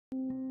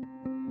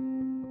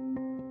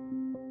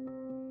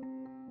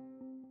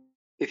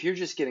If you're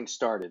just getting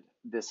started,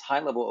 this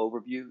high-level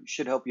overview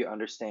should help you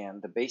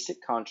understand the basic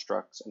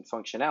constructs and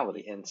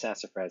functionality in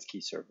Sassafras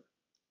Key Server.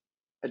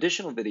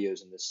 Additional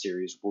videos in this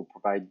series will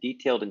provide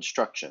detailed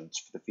instructions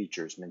for the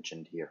features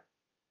mentioned here.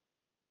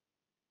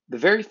 The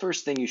very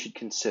first thing you should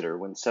consider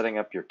when setting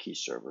up your key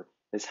server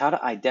is how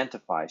to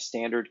identify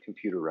standard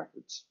computer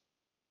records.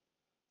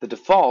 The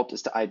default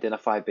is to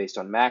identify based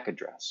on MAC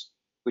address,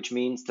 which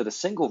means that a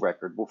single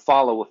record will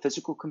follow a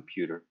physical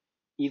computer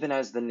even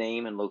as the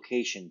name and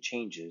location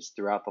changes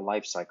throughout the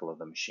life cycle of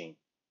the machine.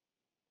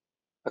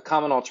 A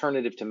common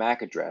alternative to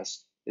MAC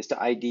address is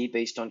to ID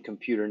based on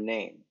computer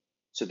name,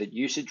 so that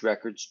usage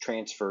records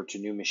transfer to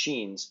new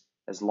machines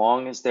as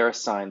long as they're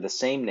assigned the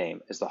same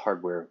name as the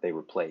hardware they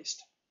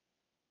replaced.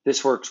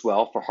 This works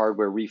well for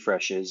hardware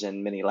refreshes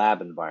in many lab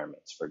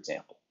environments, for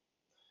example.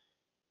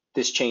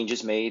 This change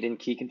is made in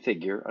Key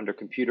Configure under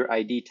Computer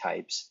ID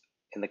Types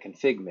in the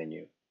Config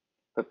menu,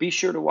 but be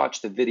sure to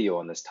watch the video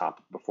on this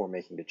topic before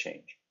making the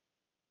change.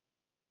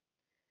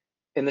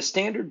 In the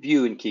standard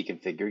view in Key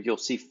Configure, you'll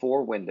see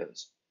four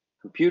windows: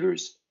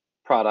 Computers,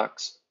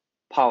 Products,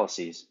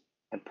 Policies,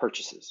 and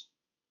Purchases.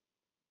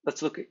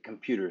 Let's look at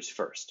Computers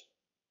first.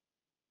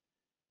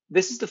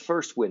 This is the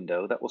first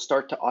window that will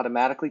start to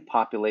automatically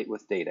populate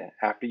with data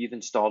after you've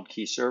installed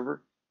Key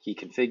Server, Key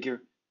Configure,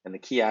 and the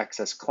Key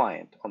Access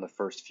client on the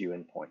first few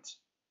endpoints.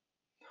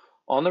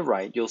 On the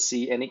right, you'll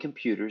see any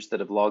computers that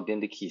have logged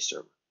into Key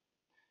Server.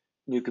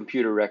 New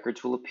computer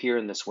records will appear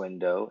in this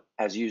window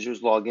as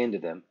users log into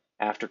them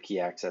after Key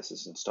Access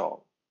is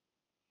installed.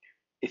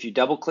 If you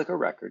double-click a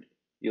record,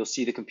 you'll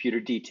see the Computer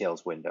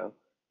Details window,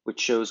 which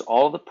shows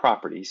all the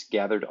properties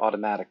gathered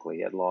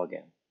automatically at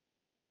login.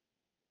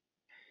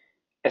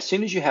 As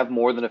soon as you have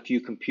more than a few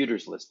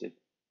computers listed,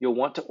 you'll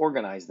want to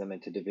organize them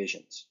into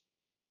divisions.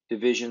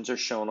 Divisions are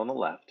shown on the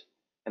left,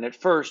 and at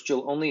first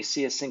you'll only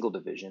see a single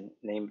division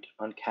named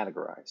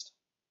Uncategorized.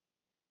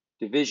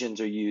 Divisions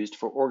are used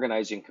for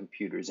organizing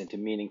computers into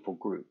meaningful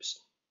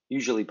groups,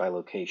 usually by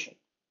location.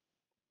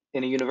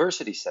 In a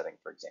university setting,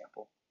 for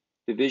example,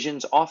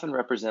 divisions often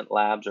represent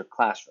labs or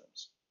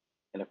classrooms.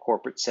 In a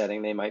corporate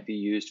setting, they might be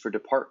used for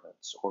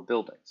departments or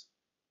buildings.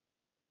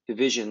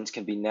 Divisions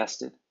can be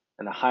nested,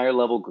 and a higher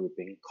level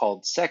grouping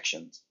called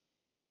sections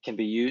can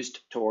be used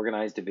to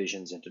organize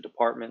divisions into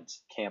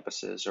departments,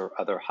 campuses, or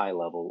other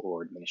high-level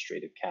or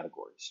administrative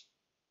categories.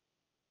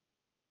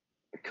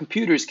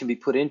 Computers can be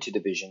put into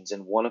divisions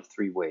in one of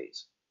three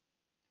ways.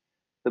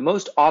 The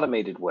most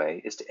automated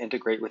way is to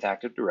integrate with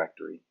Active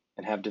Directory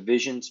and have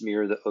divisions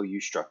mirror the OU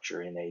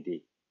structure in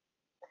AD.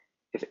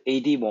 If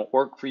AD won't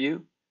work for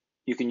you,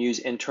 you can use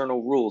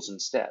internal rules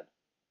instead.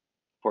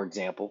 For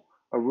example,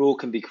 a rule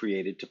can be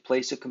created to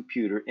place a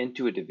computer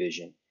into a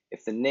division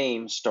if the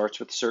name starts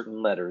with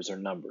certain letters or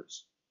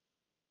numbers.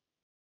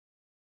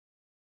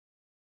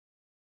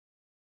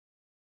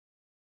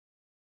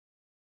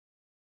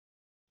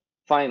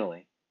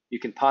 Finally, you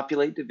can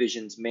populate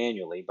divisions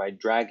manually by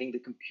dragging the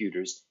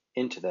computers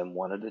into them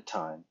one at a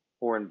time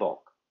or in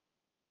bulk.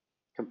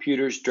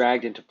 Computers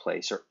dragged into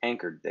place are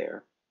anchored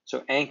there,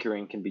 so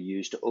anchoring can be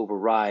used to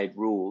override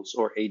rules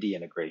or AD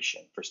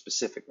integration for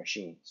specific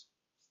machines.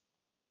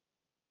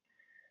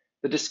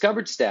 The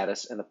discovered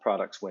status in the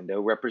products window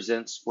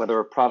represents whether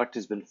a product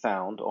has been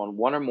found on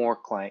one or more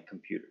client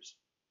computers.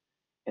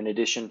 In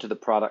addition to the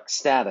product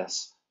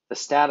status, the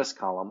status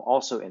column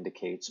also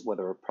indicates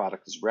whether a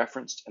product is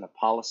referenced in a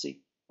policy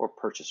or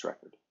purchase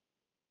record.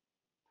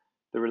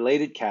 The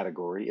related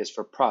category is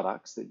for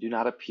products that do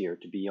not appear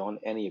to be on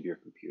any of your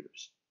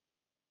computers.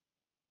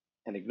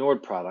 And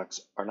ignored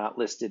products are not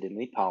listed in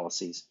any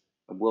policies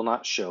and will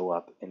not show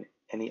up in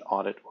any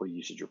audit or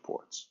usage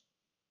reports.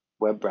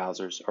 Web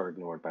browsers are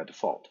ignored by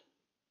default.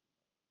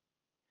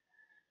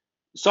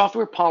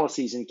 Software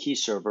policies in Key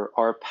Server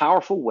are a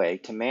powerful way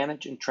to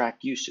manage and track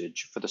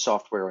usage for the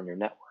software on your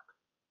network.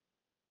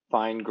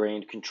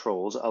 Fine-grained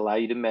controls allow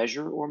you to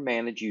measure or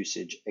manage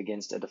usage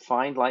against a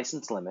defined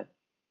license limit,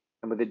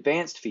 and with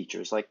advanced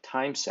features like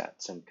time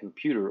sets and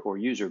computer or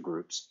user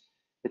groups,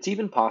 it's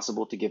even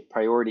possible to give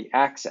priority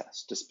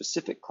access to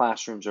specific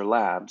classrooms or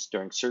labs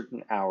during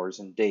certain hours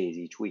and days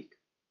each week.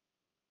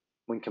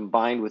 When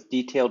combined with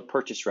detailed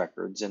purchase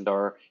records and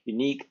our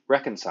unique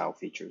reconcile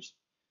features,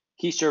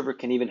 Key Server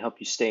can even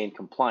help you stay in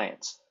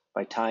compliance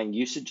by tying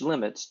usage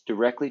limits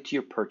directly to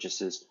your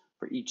purchases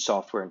for each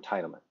software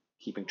entitlement,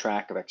 keeping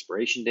track of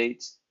expiration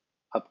dates,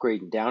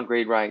 upgrade and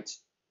downgrade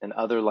rights, and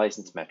other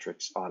license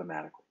metrics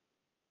automatically.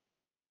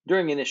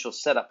 During initial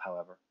setup,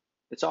 however,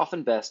 it's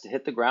often best to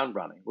hit the ground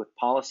running with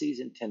policies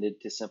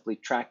intended to simply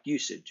track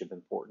usage of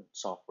important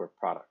software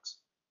products.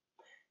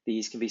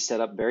 These can be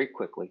set up very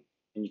quickly,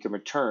 and you can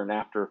return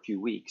after a few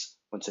weeks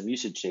when some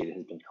usage data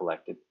has been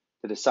collected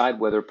to decide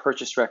whether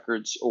purchase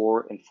records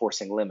or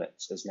enforcing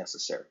limits is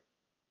necessary.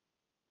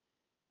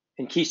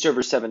 In Key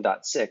Server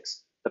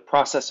 7.6, the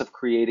process of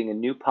creating a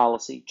new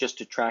policy just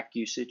to track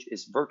usage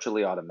is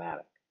virtually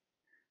automatic.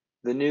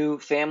 The new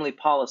Family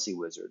Policy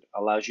Wizard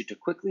allows you to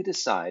quickly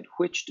decide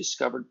which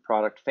discovered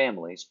product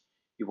families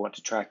you want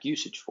to track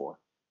usage for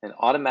and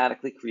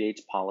automatically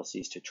creates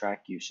policies to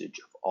track usage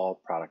of all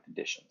product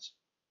additions.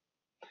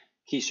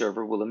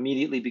 KeyServer will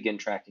immediately begin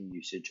tracking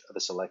usage of the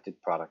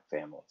selected product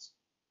families.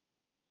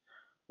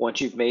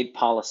 Once you've made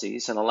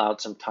policies and allowed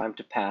some time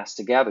to pass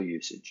to gather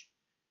usage,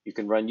 you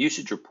can run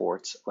usage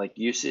reports like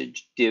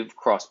usage div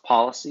cross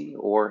policy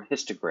or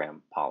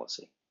histogram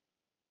policy.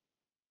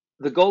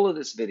 The goal of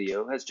this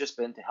video has just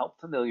been to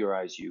help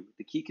familiarize you with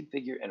the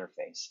KeyConfigure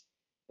interface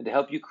and to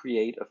help you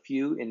create a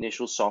few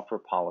initial software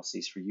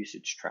policies for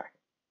usage tracking.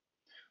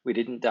 We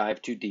didn't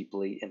dive too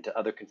deeply into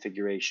other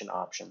configuration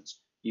options,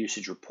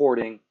 usage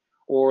reporting,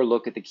 or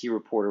look at the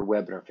KeyReporter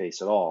web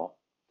interface at all,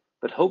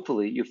 but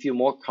hopefully you feel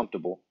more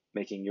comfortable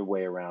making your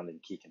way around in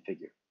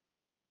KeyConfigure.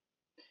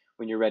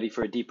 When you're ready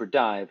for a deeper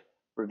dive,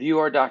 review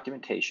our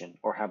documentation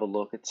or have a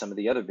look at some of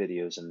the other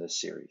videos in this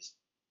series.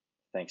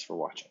 Thanks for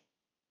watching.